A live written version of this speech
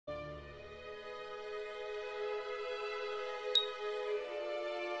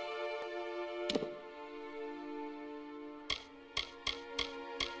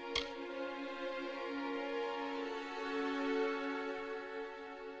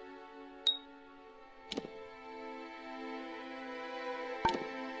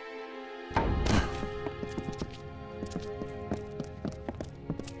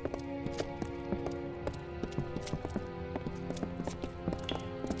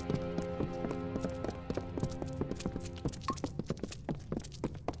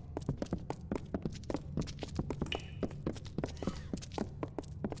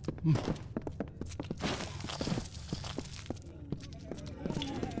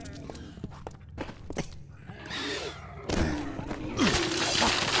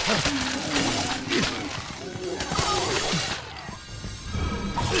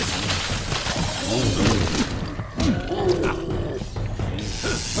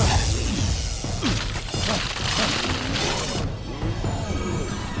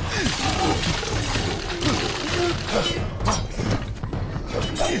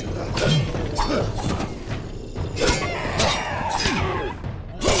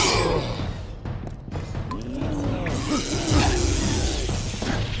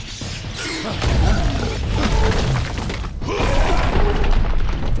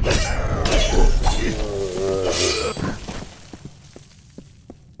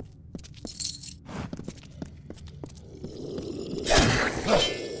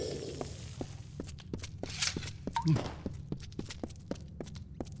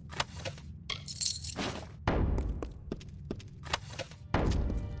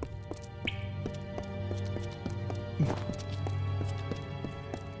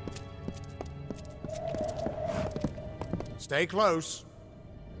Stay close.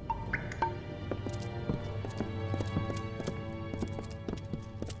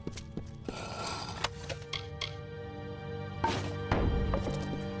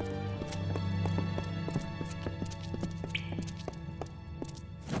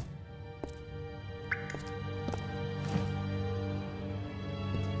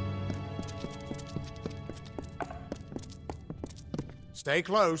 Stay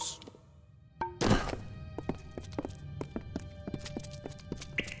close.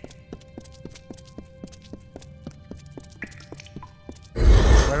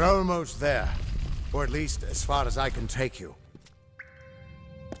 We're almost there. Or at least as far as I can take you.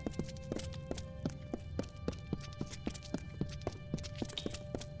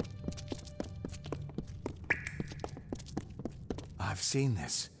 I've seen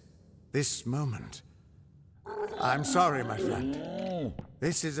this. This moment. I'm sorry, my friend.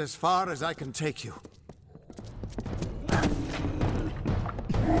 This is as far as I can take you.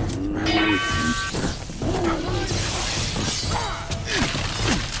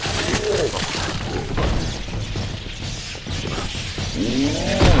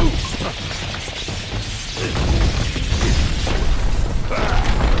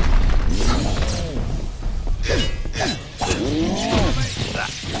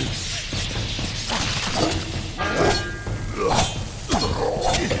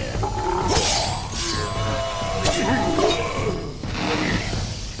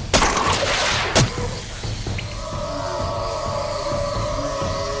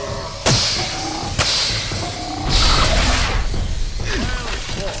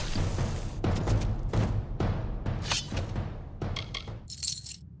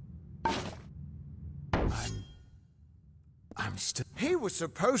 He was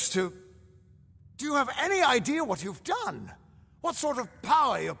supposed to... Do you have any idea what you've done? What sort of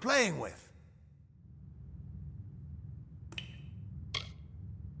power you're playing with?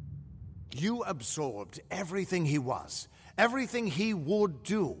 You absorbed everything he was, everything he would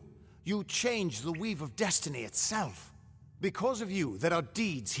do. You changed the weave of destiny itself. Because of you, there are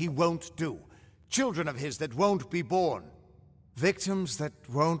deeds he won't do, children of his that won't be born, victims that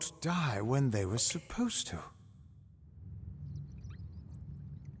won't die when they were supposed to.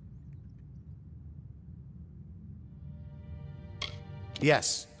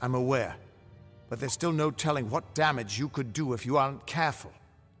 Yes, I'm aware. But there's still no telling what damage you could do if you aren't careful.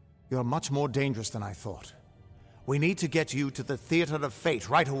 You're much more dangerous than I thought. We need to get you to the Theater of Fate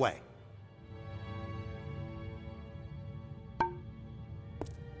right away.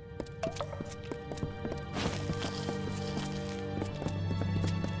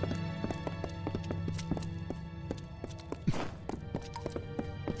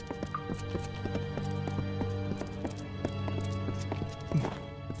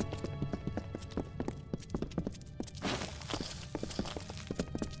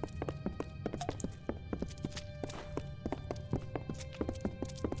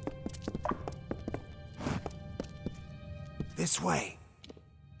 This way.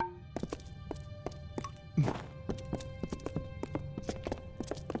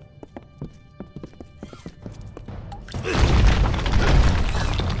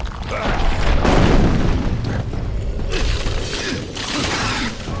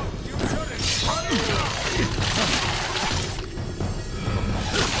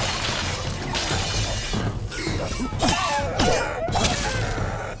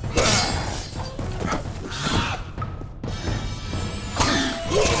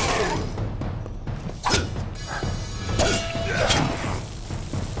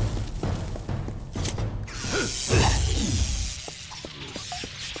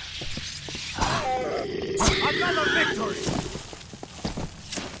 Another victory!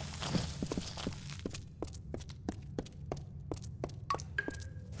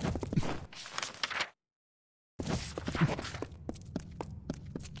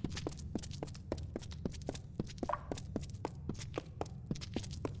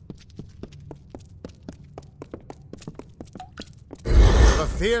 The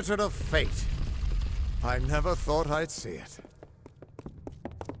theater of fate. I never thought I'd see it.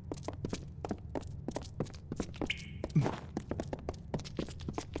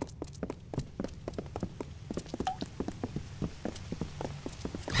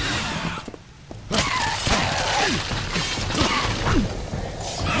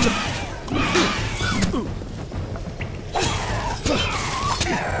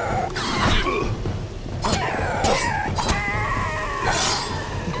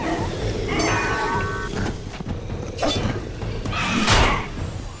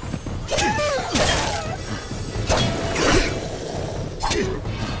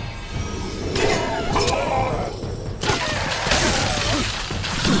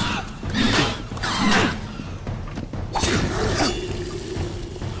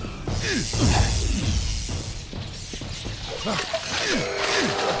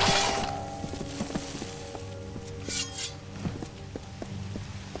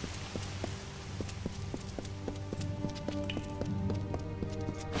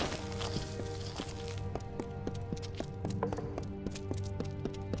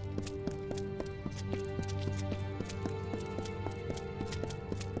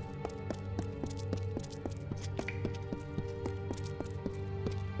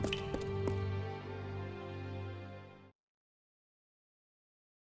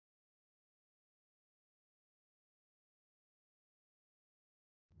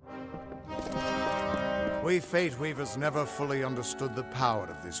 We Fate Weavers never fully understood the power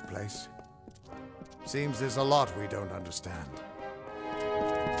of this place. Seems there's a lot we don't understand.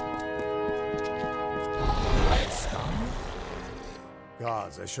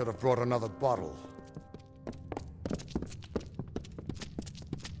 Gods, I should have brought another bottle.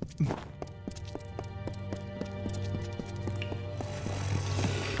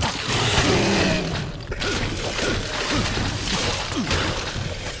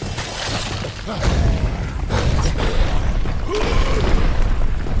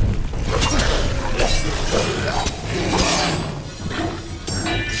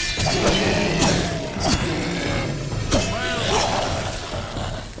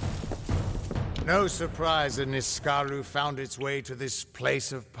 No surprise that Niskaru found its way to this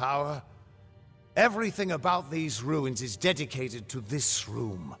place of power. Everything about these ruins is dedicated to this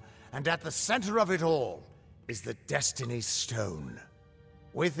room, and at the center of it all is the Destiny Stone.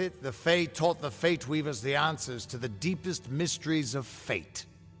 With it, the Fae taught the Fate Weavers the answers to the deepest mysteries of fate.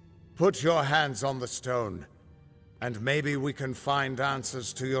 Put your hands on the stone, and maybe we can find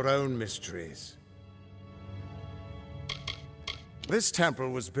answers to your own mysteries. This temple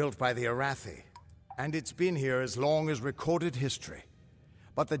was built by the Arathi, and it's been here as long as recorded history.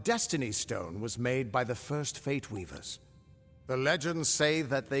 But the Destiny Stone was made by the first Fate Weavers. The legends say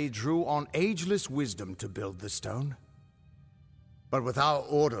that they drew on ageless wisdom to build the stone. But with our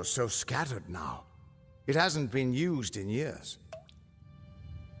order so scattered now, it hasn't been used in years.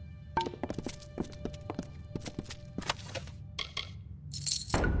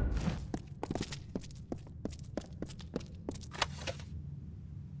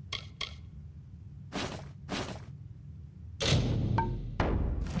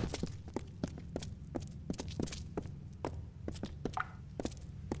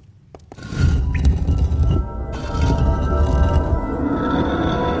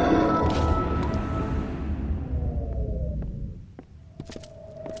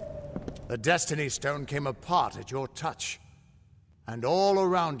 The Destiny Stone came apart at your touch. And all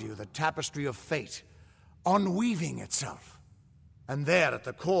around you, the tapestry of fate, unweaving itself. And there at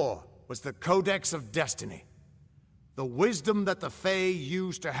the core was the Codex of Destiny. The wisdom that the Fae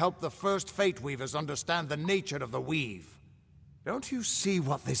used to help the first Fate Weavers understand the nature of the weave. Don't you see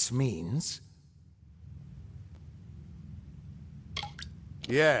what this means?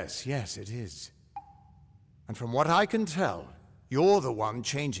 Yes, it is. And from what I can tell, you're the one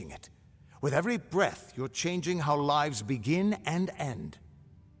changing it. With every breath, you're changing how lives begin and end.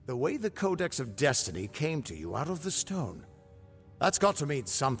 The way the Codex of Destiny came to you out of the stone. That's got to mean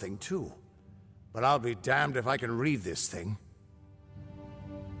something, too. But I'll be damned if I can read this thing.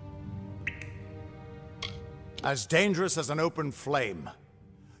 As dangerous as an open flame,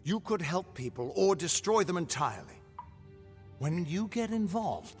 you could help people or destroy them entirely. When you get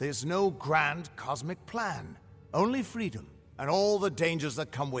involved, there's no grand cosmic plan. Only freedom, and all the dangers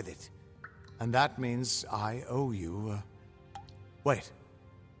that come with it. And that means I owe you, Wait.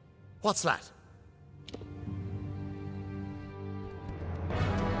 What's that?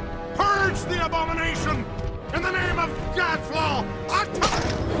 Purge the abomination! In the name of Godflaw!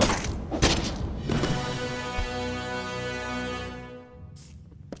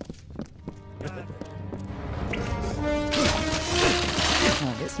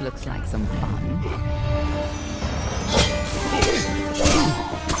 Well, this looks like some fun.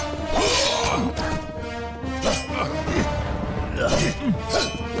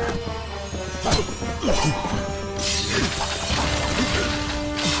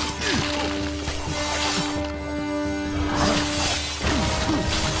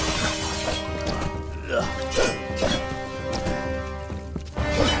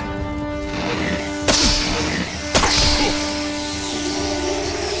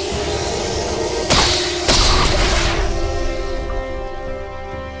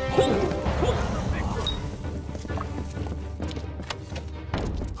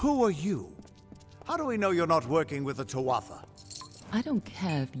 Who are you? How do we know you're not working with the Tuatha? I don't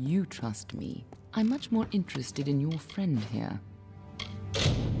care if you trust me. I'm much more interested in your friend here.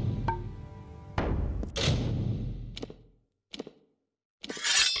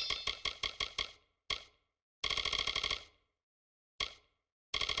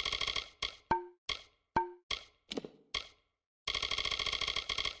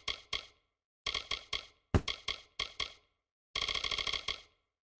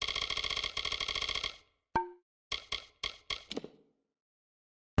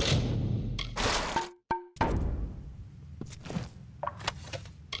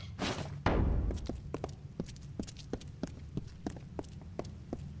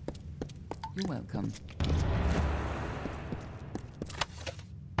 You're welcome.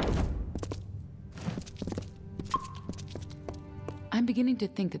 I'm beginning to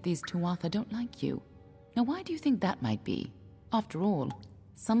think that these Tuatha don't like you. Now, why do you think that might be? After all,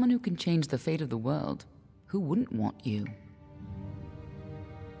 someone who can change the fate of the world, who wouldn't want you?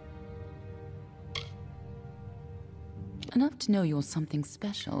 Enough to know you're something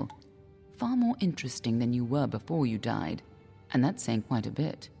special, far more interesting than you were before you died, and that's saying quite a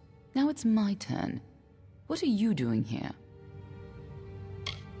bit. Now it's my turn. What are you doing here?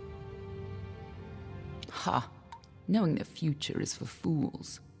 Ha! Knowing the future is for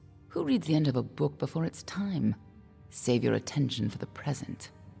fools. Who reads the end of a book before it's time? Save your attention for the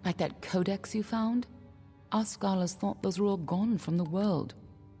present. Like that codex you found? Our scholars thought those were all gone from the world.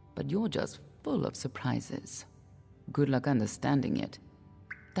 But you're just full of surprises. Good luck understanding it.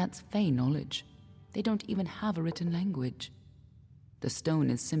 That's Fey knowledge. They don't even have a written language. The stone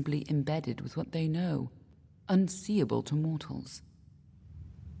is simply embedded with what they know, unseeable to mortals.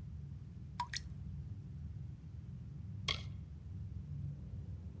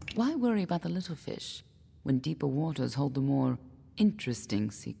 Why worry about the little fish when deeper waters hold the more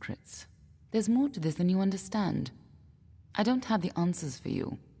interesting secrets? There's more to this than you understand. I don't have the answers for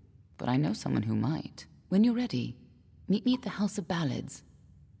you, but I know someone who might. When you're ready, meet me at the House of Ballads.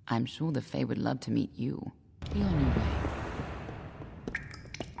 I'm sure the Fae would love to meet you. Be on your way.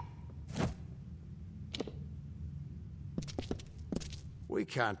 We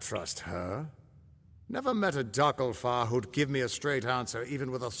can't trust her. Never met a Darkelfar who'd give me a straight answer,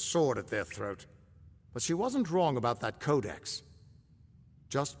 even with a sword at their throat. But she wasn't wrong about that codex.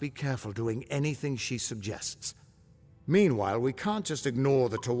 Just be careful doing anything she suggests. Meanwhile, we can't just ignore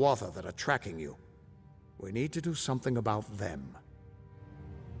the Tuatha that are tracking you. We need to do something about them.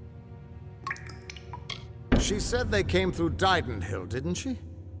 She said they came through Didenhill, didn't she?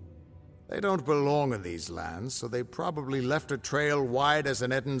 They don't belong in these lands, so they probably left a trail wide as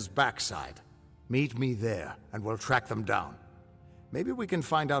an Eden's backside. Meet me there, and we'll track them down. Maybe we can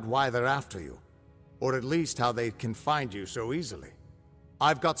find out why they're after you. Or at least how they can find you so easily.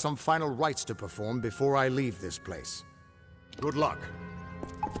 I've got some final rites to perform before I leave this place. Good luck.